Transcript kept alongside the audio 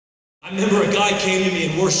I remember a guy came to me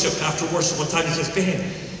in worship, after worship one time. He says, "Man,"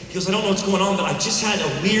 he goes, "I don't know what's going on, but I just had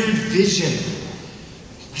a weird vision."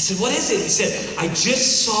 I said, "What is it?" He said, "I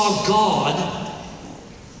just saw God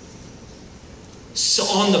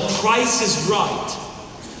on The Price is Right,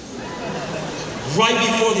 right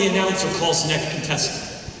before the announcer calls the next contestant."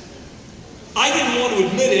 I didn't want to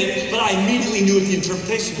admit it, but I immediately knew what the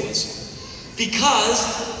interpretation was. Because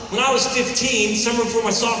when I was 15, summer before my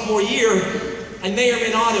sophomore year, I may or may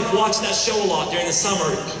not have watched that show a lot during the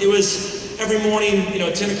summer. It was every morning,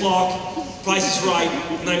 10 o'clock, Price is Right,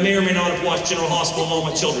 and I may or may not have watched General Hospital with all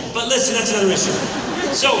my children. But listen, that's another issue.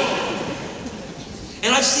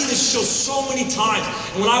 And I've seen this show so many times.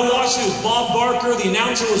 And when I watched it, it was Bob Barker, the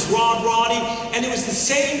announcer was Roddy, and it was the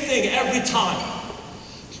same thing every time.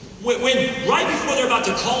 When right before they're about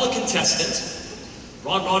to call a contestant,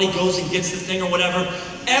 Roddy goes and gets the thing or whatever,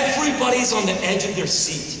 everybody's on the edge of their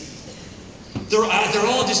seat. They're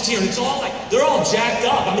all just here, and it's all like, they're all jacked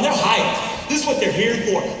up. I mean, they're hyped. This is what they're here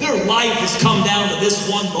for. Their life has come down to this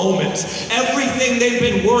one moment. Everything they've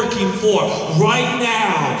been working for right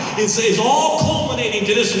now is all culminating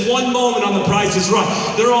to this one moment on The Price is Right.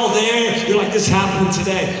 They're all there. They're like, "This happened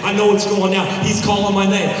today. I know what's going down. He's calling my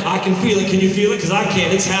name. I can feel it. Can you feel it? Because I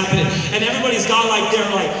can. It's happening." And everybody's got like,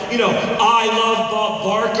 they're like, "I love Bob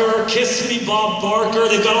Barker. Kiss me, Bob Barker."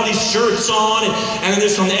 They've got all these shirts on, and they're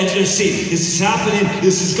just on the edge of their seat. This is happening.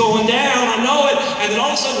 This is going down. I know it. And then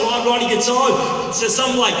all of a sudden, Roddy gets on. It says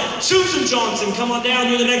something like, "Susan Johnson, come on down.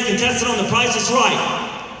 You're the next contestant on The Price is Right."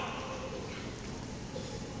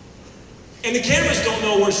 And the cameras don't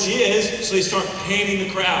know where she is, so they start panning the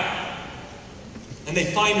crowd. And they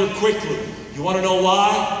find her quickly. You want to know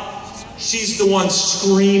why? She's the one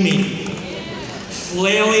screaming,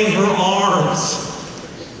 flailing her arms,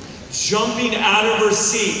 jumping out of her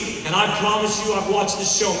seat. And I promise you, I've watched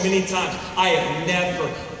this show many times. I have never,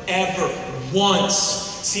 ever once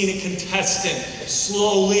seen a contestant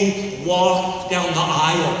slowly walk down the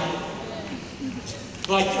aisle.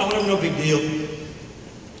 Like, whatever, no big deal.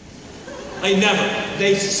 They never.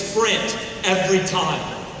 They sprint every time.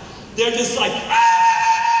 They're just like, "Ah!"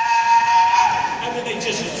 And then they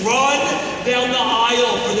just run down the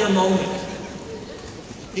aisle for their moment.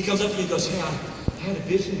 He comes up to me and goes, "Hey, I had a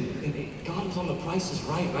vision, and God was on The Price is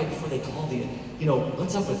Right before they called you.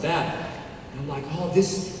 What's up with that?" And I'm like, "Oh,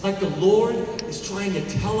 like the Lord is trying to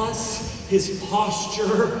tell us His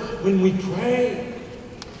posture when we pray."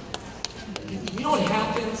 You know what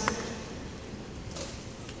happens?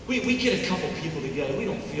 We get a couple people together. We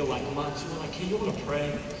don't feel like much. We're like, "Hey, you want to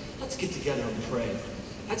pray? Let's get together and pray."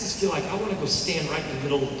 I just feel like I want to go stand right in the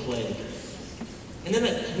middle of the plague. And then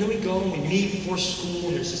we go and we meet before school,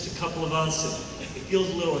 and there's just a couple of us, and it feels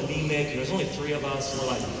a little anemic, and there's only 3 of us, and we're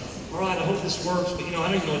like, "All right, I hope this works, but I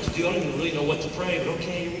don't even know what to do. I don't even really know what to pray, but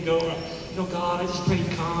okay, here we go. God, I just pray you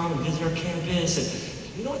come and visit our campus." And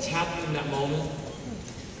you know what's happening in that moment?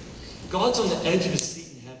 God's on the edge of His seat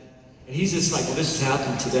in heaven. And He's just like, "Well, this is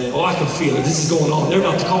happening today. Oh, I can feel it. This is going on. They're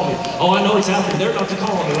about to call me. Oh, I know it's happening. They're about to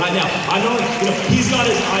call me right now. I know it." He's got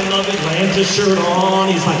his "I love Atlanta" shirt on.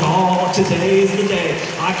 He's like, "Oh, today is the day.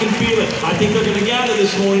 I can feel it. I think they're going to gather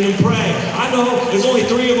this morning and pray. I know there's only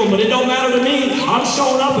 3 of them, but it don't matter to me. I'm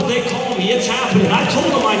showing up if they call me. It's happening. I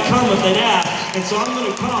told them I'd come if they'd ask, and so I'm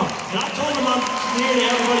going to come. And I told them I'm near to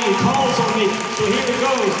everybody who calls on me. So here it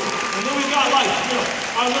goes." And then we got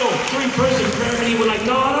our little 3-person prayer meeting. We're like,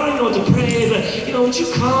 "God, I don't even know what to pray, but would you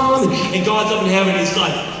come?" And God's up in heaven. He's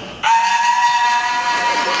like, "Ah!"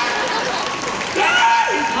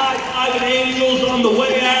 He's high-fiving angels on the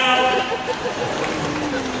way out.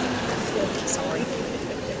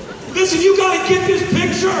 Listen, you got to get this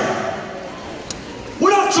picture.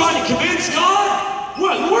 We're not trying to convince God.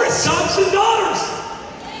 We're His sons and daughters.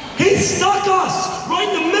 He stuck us right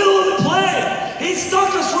in the middle of the plague. He stuck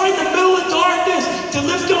us right in the middle of darkness to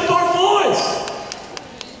lift up our voice.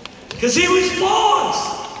 Because He responds.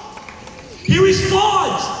 He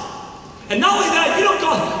responds. And not only that,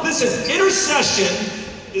 God, listen, intercession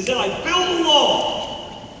is that I build a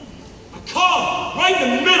wall. I come right in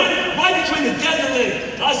the middle, right between the dead and the living.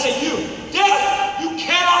 And I say, "You, death, you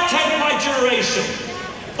cannot take my generation.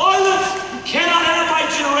 Violence, you cannot have my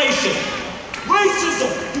generation. Racism,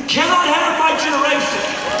 you cannot have my generation.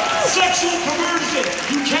 Sexual perversion,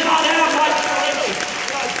 you cannot have my generation."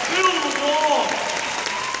 And I build a wall.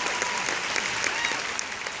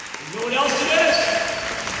 You know what else it is?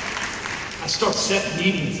 I start setting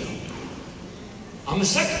meetings up. I'm the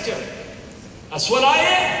secretary. That's what I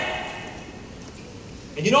am.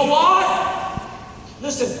 And you know why?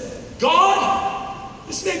 Listen, God,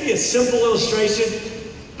 this may be a simple illustration,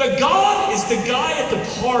 but God is the guy at the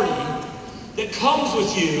party that comes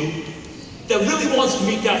with you that really wants to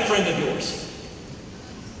meet that friend of yours.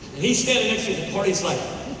 And he's standing next to you at the party. He's like,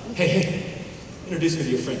 hey, introduce me to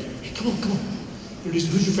your friend. Hey, come on. Introduce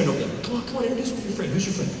me. Who's your friend over there? Come on, introduce me to your friend. Who's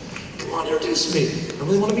your friend? Come on, introduce me. I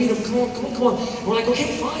really want to meet him. Come on. And we're like,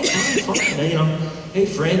 okay, fine. And, you know, hey,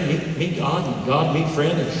 friend, meet God, and God, meet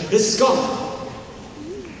friend. And this is God.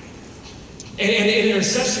 And in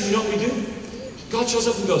intercession, you know what we do? God shows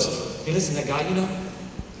up and goes, hey, listen, that guy, you know,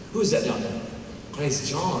 who is that down there? Oh, he's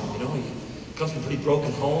John, you know, he comes from a pretty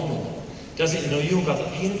broken home and doesn't know you. And God's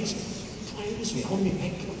like, hey, introduce me. I want to meet,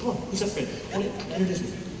 hey, come on, who's that friend? Introduce me.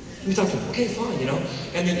 Let me talk to him. Okay, fine, you know.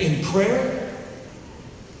 And then in prayer,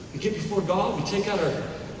 we get before God, we take out our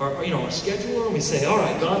scheduler, and we say, all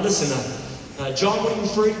right, God, listen, John, when are you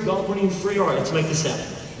free? God, when are you free? All right, let's make this happen.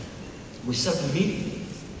 We set up a meeting.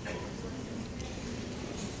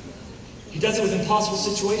 He does it with impossible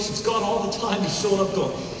situations. God all the time is showing up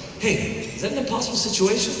going, hey, is that an impossible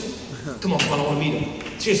situation? Come on, I want to meet him.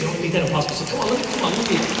 Seriously, I want to meet that impossible situation. Come on, let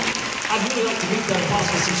me meet him. I'd really like to meet that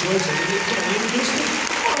impossible situation. Come on, introduce me?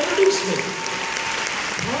 Come on, introduce me.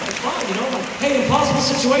 All right, fine, you know, like, hey, impossible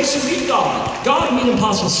situation, meet God. God, meet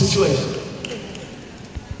impossible situation.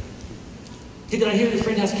 Hey, did I hear your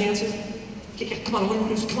friend has cancer? Yeah, come on, I want to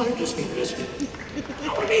introduce me. Come on, introduce me. I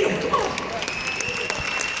want to meet him, come on.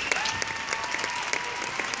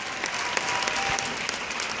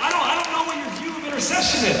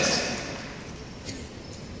 Intercession is.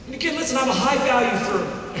 And again, listen, I have a high value for,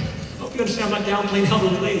 I hope you understand I'm not downplaying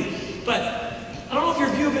elderly lady, but I don't know if your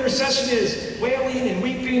view of intercession is wailing and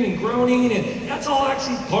weeping and groaning, and that's all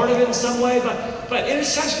actually part of it in some way, but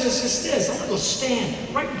intercession is just this. I'm going to go stand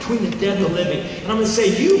right between the dead and the living, and I'm going to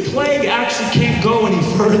say, you plague actually can't go any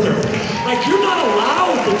further. Like, you're not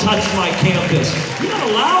allowed to touch my campus. You're not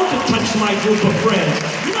allowed to touch my group of friends.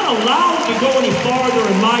 You're not allowed to go any farther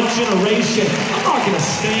in my generation. I'm not going to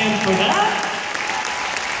stand for that.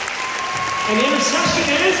 And intercession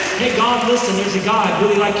is, hey, God, listen, there's a guy. I'd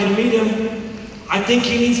really like you to meet him. I think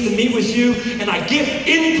he needs to meet with you. And I get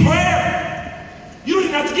in prayer. You don't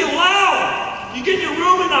even have to get loud. You get in your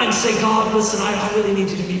room at night and say, God, listen, I really need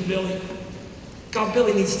you to meet Billy. God,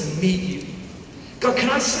 Billy needs to meet you. God, can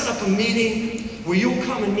I set up a meeting where you'll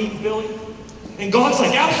come and meet Billy? And God's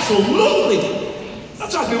like, absolutely.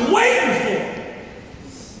 That's what I've been waiting for.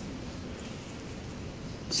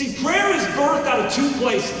 See, prayer is birthed out of two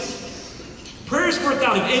places. Prayer is birthed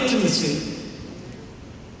out of intimacy,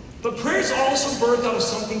 but prayer is also birthed out of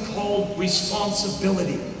something called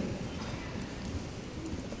responsibility.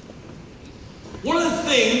 One of the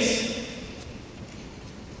things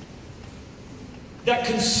that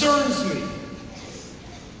concerns me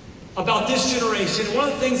about this generation, one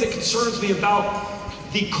of the things that concerns me about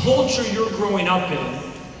the culture you're growing up in,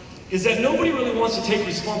 is that nobody really wants to take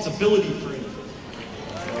responsibility for anything.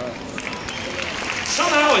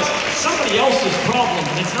 Somehow it's somebody else's problem,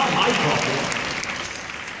 and it's not my problem.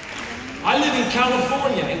 I live in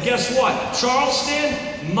California, and guess what? Charleston,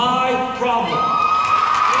 my problem.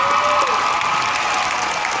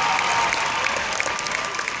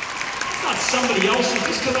 It's not somebody else's.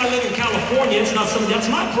 Just because I live in California, it's not somebody, that's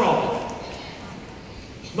my problem.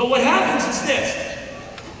 But what happens is this,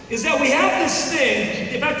 is that we have this thing.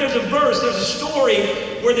 In fact, there's a verse, there's a story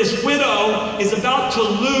where this widow is about to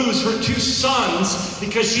lose her two sons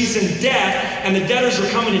because she's in debt, and the debtors are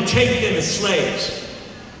coming to take them as slaves,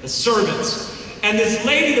 as servants. And this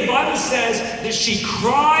lady, the Bible says that she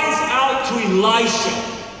cries out to Elisha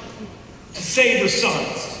to save her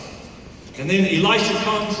sons. And then Elisha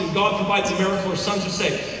comes and God provides a miracle, her sons are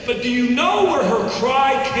saved. But do you know where her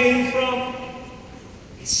cry came from?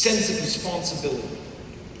 A sense of responsibility.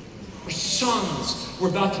 Her sons were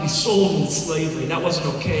about to be sold into slavery, and that wasn't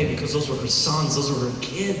okay because those were her sons, those were her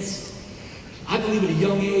kids. I believe at a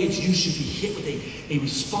young age you should be hit with a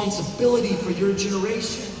responsibility for your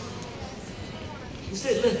generation. He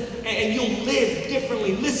said, and you'll live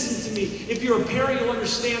differently. Listen to me. If you're a parent, you'll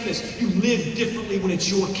understand this. You live differently when it's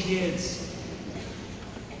your kids.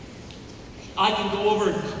 I can go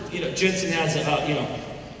over, Jensen has a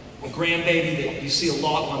grandbaby that you see a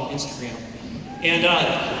lot on Instagram. And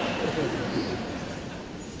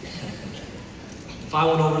if I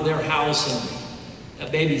went over to their house and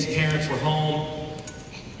that baby's parents were home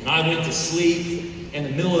and I went to sleep, in the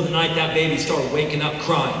middle of the night that baby started waking up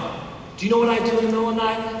crying. Do you know what I do in the middle of the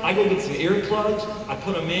night? I go get some earplugs, I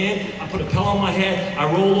put them in, I put a pillow on my head,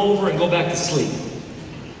 I roll over and go back to sleep.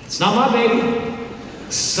 It's not my baby.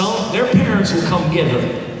 Their parents will come get her,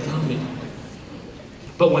 not me.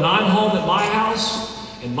 But when I'm home at my house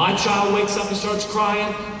and my child wakes up and starts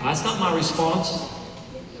crying, that's not my response.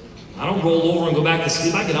 I don't roll over and go back to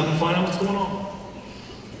sleep. I get up and find out what's going on.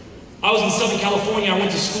 I was in Southern California. I went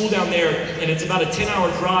to school down there, and it's about a 10-hour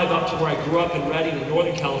drive up to where I grew up in Redding, in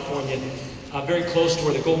Northern California, very close to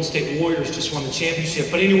where the Golden State Warriors just won the championship.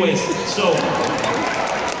 But anyways, so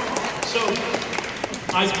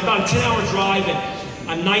it's about a 10-hour drive, and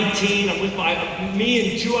I'm 19. I'm with me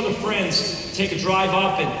and 2 other friends take a drive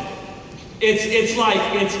up, and it's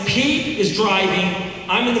Pete is driving.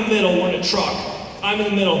 I'm in the middle. We're in a truck. I'm in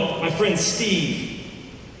the middle. My friend Steve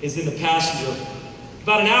is in the passenger.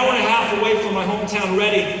 About an hour and a half away from my hometown,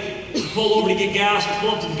 Redding, we pull over to get gas. We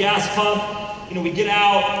pull up to the gas pump. You know, we get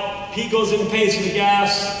out. Pete goes in and pays for the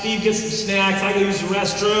gas. Steve gets some snacks. I go use the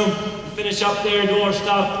restroom. We finish up there, do our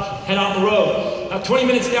stuff, head out the road. About 20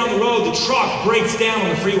 minutes down the road, the truck breaks down on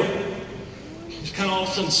the freeway. Just kind of all of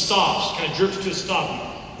a sudden stops, kind of jerks to a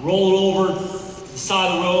stop. Roll it over to the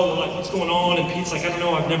side of the road. We're like, what's going on? And Pete's like, I don't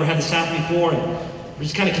know. I've never had this happen before. And we're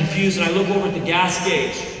just kind of confused. And I look over at the gas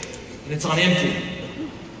gauge, and it's on empty.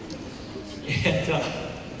 And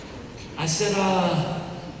I said,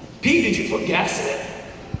 Pete, did you put gas in it?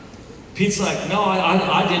 Pete's like, no,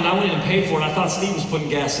 I didn't. I went in and paid for it. I thought Steve was putting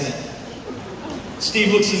gas in it.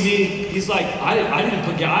 Steve looks at me. He's like, I didn't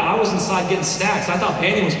put gas. I was inside getting snacks. I thought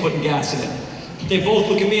Banny was putting gas in it. They both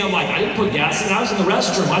look at me. I'm like, I didn't put gas in it. I was in the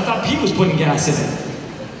restroom. I thought Pete was putting gas in it.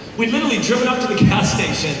 We'd literally driven up to the gas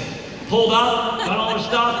station, pulled up, got all our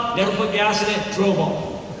stuff, never put gas in it, drove off.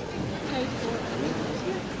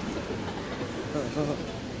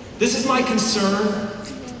 This is my concern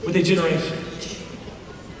with a generation.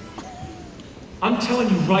 I'm telling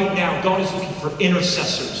you right now, God is looking for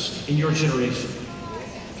intercessors in your generation.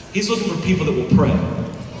 He's looking for people that will pray.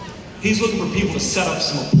 He's looking for people to set up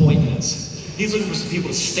some appointments. He's looking for some people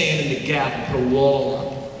to stand in the gap and put a wall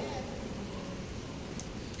up.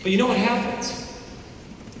 But you know what happens?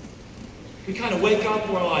 We kind of wake up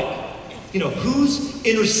and we're like, you know, who's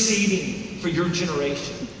interceding for your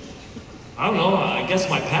generation? I don't know, I guess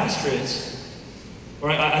my pastor is. Or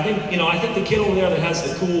I think the kid over there that has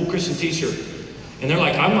the cool Christian t-shirt. And they're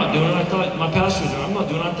like, I'm not doing it, I thought my pastor was doing it. I'm not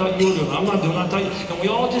doing it, I thought you were doing it. I'm not doing it, I thought you. And we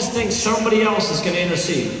all just think somebody else is going to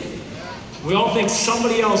intercede. We all think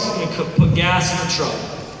somebody else is going to put gas in the truck.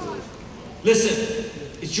 Listen,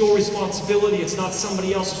 it's your responsibility. It's not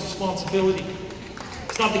somebody else's responsibility.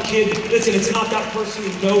 It's not the kid. Listen, it's not that person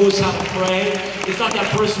who knows how to pray. It's not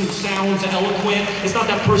that person who sounds eloquent. It's not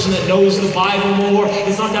that person that knows the Bible more.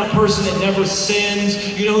 It's not that person that never sins.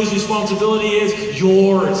 You know whose responsibility is?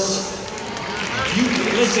 Yours.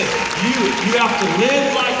 Listen, you have to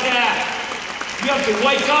live like that. You have to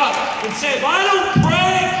wake up and say, if I don't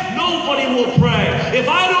pray, nobody will pray. If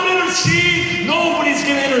I don't intercede, nobody's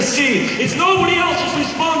going to intercede. It's nobody else's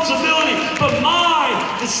responsibility but mine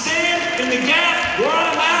to stand in the gap where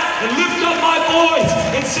I'm at and lift up my voice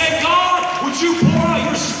and say, God, would you pour out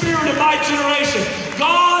your spirit in my generation?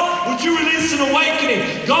 God, would you release an awakening?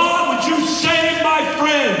 God, would you save my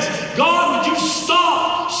friends? God, would you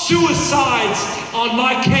stop suicides on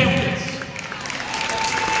my campus?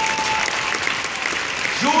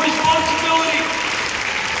 It's your responsibility.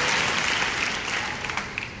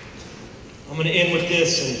 I'm going to end with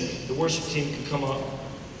this, and the worship team can come up.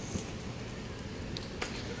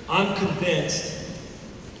 I'm convinced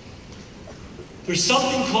there's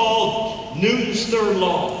something called Newton's third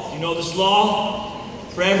law. Do you know this law?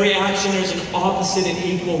 For every action, there's an opposite and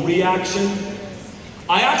equal reaction.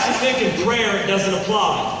 I actually think in prayer it doesn't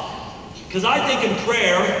apply. Because I think in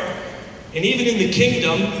prayer, and even in the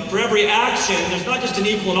kingdom, for every action, there's not just an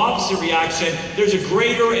equal and opposite reaction, there's a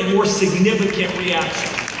greater and more significant reaction.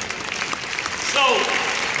 So,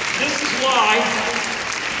 this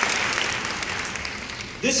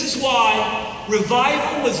is why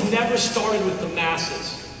revival was never started with the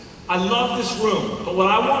masses. I love this room, but what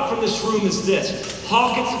I want from this room is this.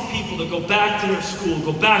 Pockets of people to go back to their school,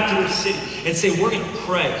 go back to their city, and say, we're going to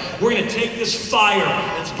pray. We're going to take this fire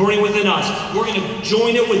that's burning within us. We're going to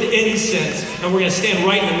join it with incense, and we're going to stand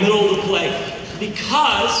right in the middle of the plate.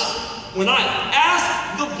 Because when I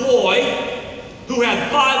asked the boy who had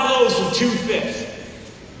 5 loaves and 2 fish,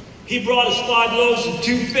 he brought us 5 loaves and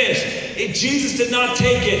 2 fish. Jesus did not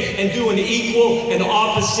take it and do an equal and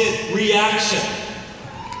opposite reaction.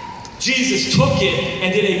 Jesus took it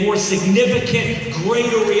and did a more significant,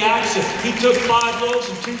 greater reaction. He took 5 loaves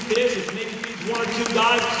and 2 fish, which maybe feeds 1 or 2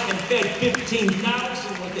 guys, and fed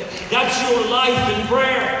 15,000 with it. That's your life in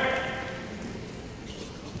prayer.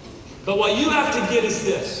 But what you have to get is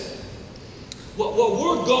this. What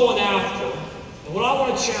we're going after, and what I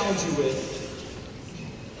want to challenge you with,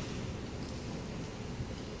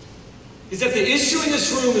 is that the issue in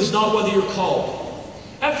this room is not whether you're called.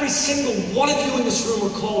 Every single one of you in this room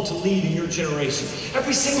are called to lead in your generation.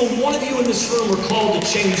 Every single one of you in this room are called to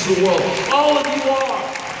change the world. All of you are.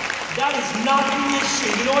 That is not the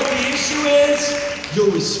issue. You know what the issue is?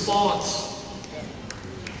 Your response.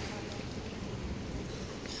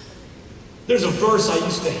 There's a verse I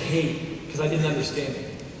used to hate because I didn't understand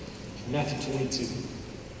it. Matthew 22.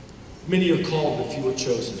 Many are called, but few are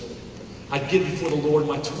chosen. I'd get before the Lord in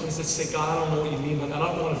my 20s. I'd say, God, I don't know what you mean by that.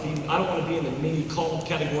 I don't want to be in the many called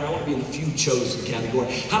category. I want to be in the few chosen category.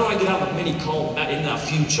 How do I get out of many called in that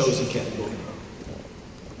few chosen category?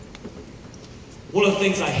 One of the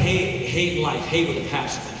things I hate in life, hate with a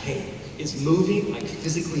passion, is moving, like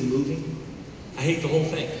physically moving. I hate the whole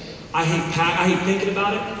thing. I hate thinking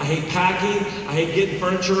about it. I hate packing. I hate getting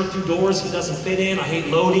furniture through doors if it doesn't fit in. I hate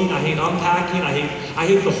loading. I hate unpacking. I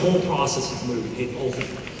hate the whole process of moving. I hate the whole thing.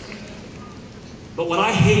 But what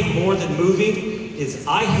I hate more than moving is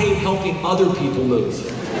I hate helping other people move.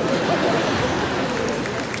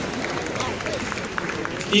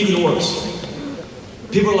 Even worse.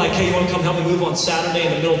 People are like, hey, you want to come help me move on Saturday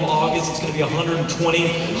in the middle of August? It's going to be 120,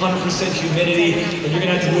 100% humidity, and you're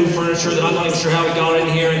going to have to move furniture that I'm not even sure how we got in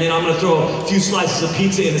here, and then I'm going to throw a few slices of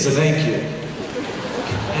pizza in as a thank you.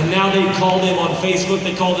 And now they call them on Facebook,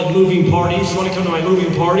 they call them moving parties. You want to come to my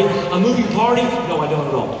moving party? A moving party? No, I don't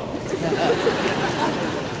at all.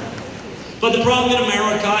 But the problem in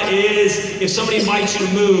America is if somebody invites you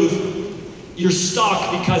to move, you're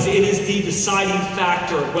stuck because it is the deciding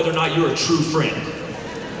factor of whether or not you're a true friend.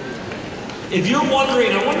 If you're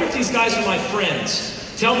wondering, I wonder if these guys are my friends.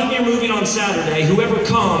 Tell them you're moving on Saturday. Whoever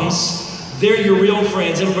comes, they're your real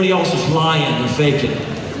friends. Everybody else is lying and faking.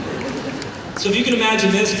 So if you can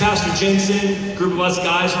imagine this, Pastor Jensen, a group of us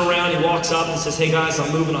guys are around, he walks up and says, hey guys,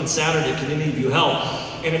 I'm moving on Saturday, can any of you help?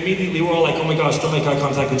 And immediately we're all like, oh my gosh, don't make eye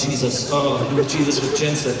contact with Jesus. Oh, with Jesus, with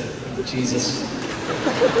Jensen. Jesus.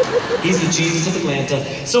 He's the Jesus of Atlanta.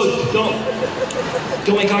 So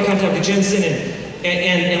don't make eye contact with Jensen.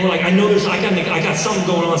 And we're like, I know I got something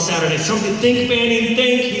going on Saturday. Something, think, Manny,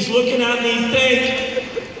 think. He's looking at me, think.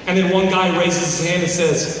 And then one guy raises his hand and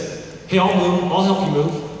says, hey, I'll move. I'll help you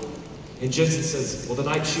move. And Jensen says, well, then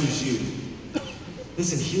I choose you.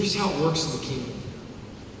 Listen, here's how it works in the kingdom.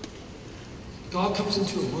 God comes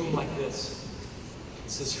into a room like this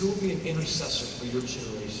and says, who will be an intercessor for your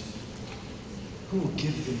generation? Who will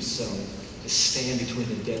give themselves to stand between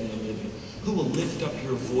the dead and the living? Who will lift up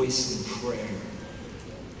your voice in prayer?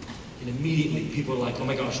 And immediately people are like, oh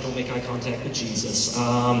my gosh, don't make eye contact with Jesus.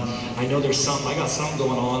 I know I got something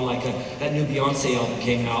going on, like that new Beyonce album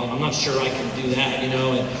came out. I'm not sure I can do that,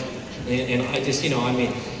 and I just, I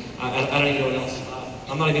don't even know what else.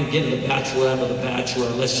 I'm not even getting the Bachelorette or the Bachelor.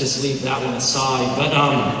 Let's just leave that one aside. But,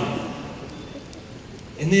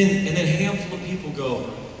 and then a handful of people go,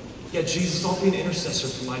 yeah, Jesus, I'll be an intercessor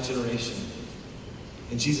for my generation.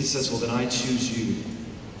 And Jesus says, well, then I choose you.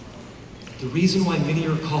 The reason why many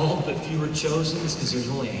are called but few are chosen is because there's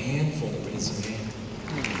only a handful that raise their hand.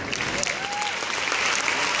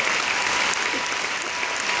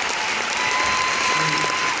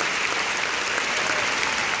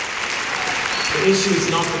 The issue is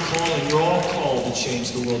not the calling. You're all called to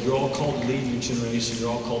change the world. You're all called to lead your generation. You're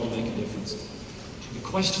all called to make a difference. The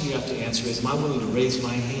question you have to answer is, am I willing to raise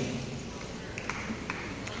my hand?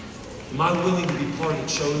 Am I willing to be part of the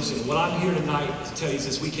chosen? What I'm here tonight to tell you is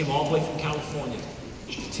this. We came all the way from California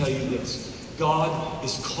to tell you this. God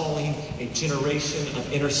is calling a generation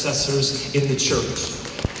of intercessors in the church.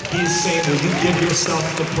 He is saying, will you give yourself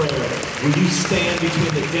to prayer? Will you stand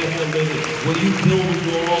between the dead and the living? Will you build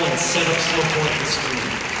a wall and set up smoke on the screen?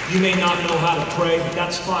 You may not know how to pray, but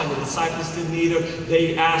that's fine. The disciples didn't either.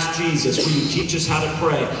 They asked Jesus, will you teach us how to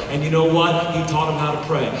pray? And you know what? He taught them how to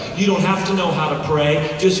pray. You don't have to know how to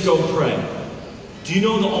pray. Just go pray. Do you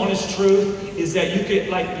know the honest truth is that you could,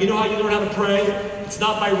 you know how you learn how to pray? It's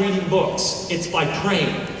not by reading books. It's by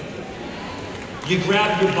praying. You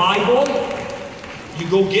grab your Bible, you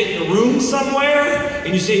go get in a room somewhere,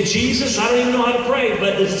 and you say, Jesus, I don't even know how to pray,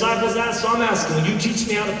 but the disciples asked, so I'm asking, will you teach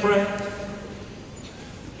me how to pray?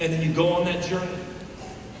 And then you go on that journey.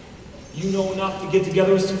 You know enough to get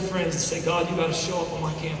together with some friends and say, God, you got to show up on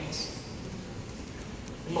my campus.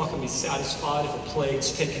 I'm not going to be satisfied if a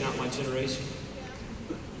plague's taking out my generation.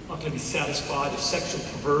 I'm not going to be satisfied if sexual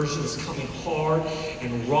perversion is coming hard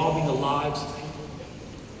and robbing the lives of people.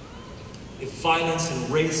 If violence and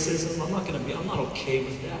racism, I'm not okay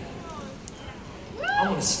with that. I'm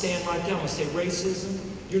going to stand right there. I'm going to say, racism,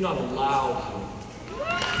 you're not allowed here.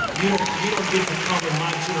 You don't get to come in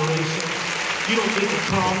my generation. You don't get to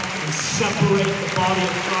come and separate the body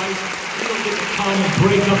of Christ. You don't get to come and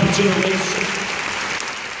break up a generation.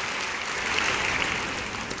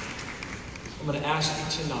 ask you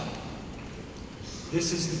tonight,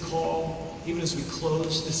 this is the call, even as we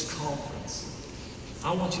close this conference.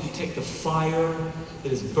 I want you to take the fire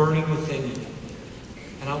that is burning within you,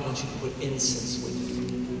 and I want you to put incense with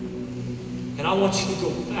it. And I want you to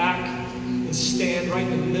go back and stand right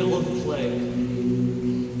in the middle of the plague.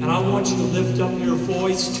 And I want you to lift up your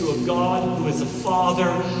voice to a God who is a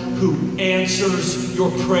Father who answers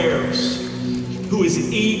your prayers, who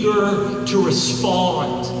is eager to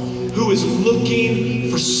respond, who is looking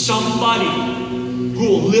for somebody who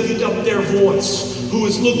will lift up their voice, who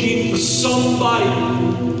is looking for somebody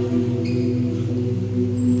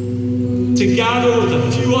to gather with a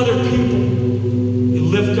few other people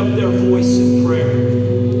and lift up their voice in prayer.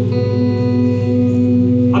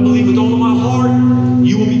 I believe with all of my heart,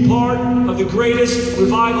 you will be part of the greatest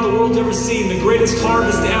revival the world's ever seen. The greatest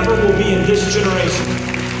harvest ever will be in this generation.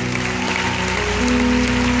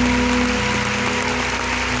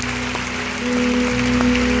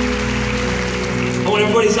 I want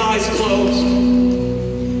everybody's eyes closed.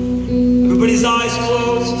 Everybody's eyes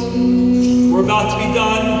closed. We're about to be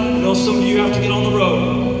done. I know some of you have to get on the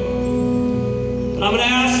road. But I'm going to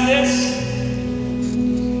ask this.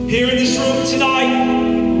 Here in this room tonight,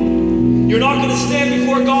 you're not going to stand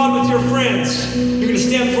before God with your friends. You're going to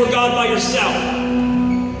stand before God by yourself.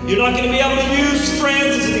 You're not going to be able to use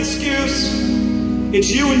friends as an excuse. It's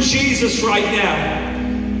you and Jesus right now.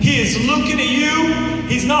 He is looking at you.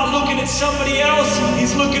 He's not looking at somebody else.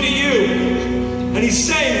 He's looking at you. And he's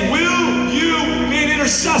saying, will you be an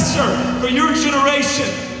intercessor for your generation?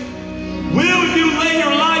 Will you lay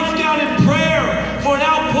your life down in prayer for an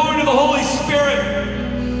outpouring of the Holy Spirit?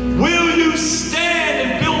 Will you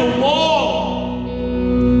stand and build a wall?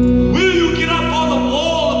 Will you get up on the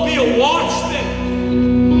wall and be a watchman?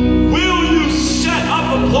 Will you set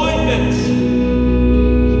up appointments?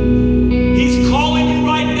 He's calling you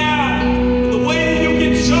right now. And the way that you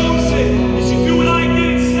get chosen is you do what I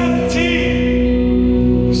did at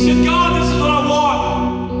 17. You said, God, this is what I want.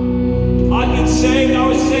 I've been saved. I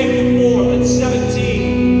was saved before at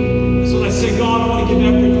 17. So I said, God, I want to give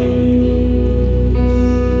everything to you.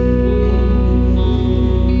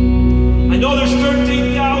 I know there's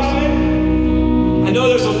 13,000. I know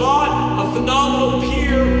there's a lot of phenomenal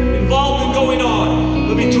peer involvement going on.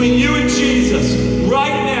 But between you and Jesus,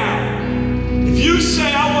 right now, if you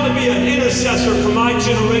say, I want to be an intercessor for my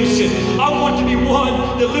generation, I want to be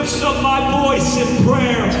one that lifts up my voice in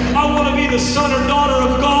prayer. I want to be the son or daughter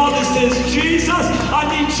of God that says, Jesus, I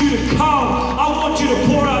need you to come. I want you to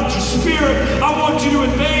pour out your Spirit. I want you to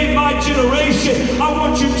invade my generation. I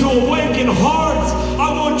want you to awaken hearts. I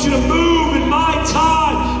want you to move in my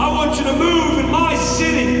time. I want you to move in my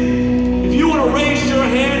city. If you want to raise your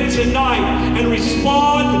hand tonight and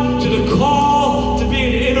respond to the call to be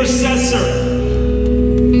an intercessor,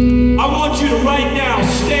 I want you to right now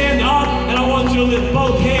stand up and I want you to lift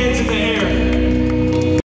both hands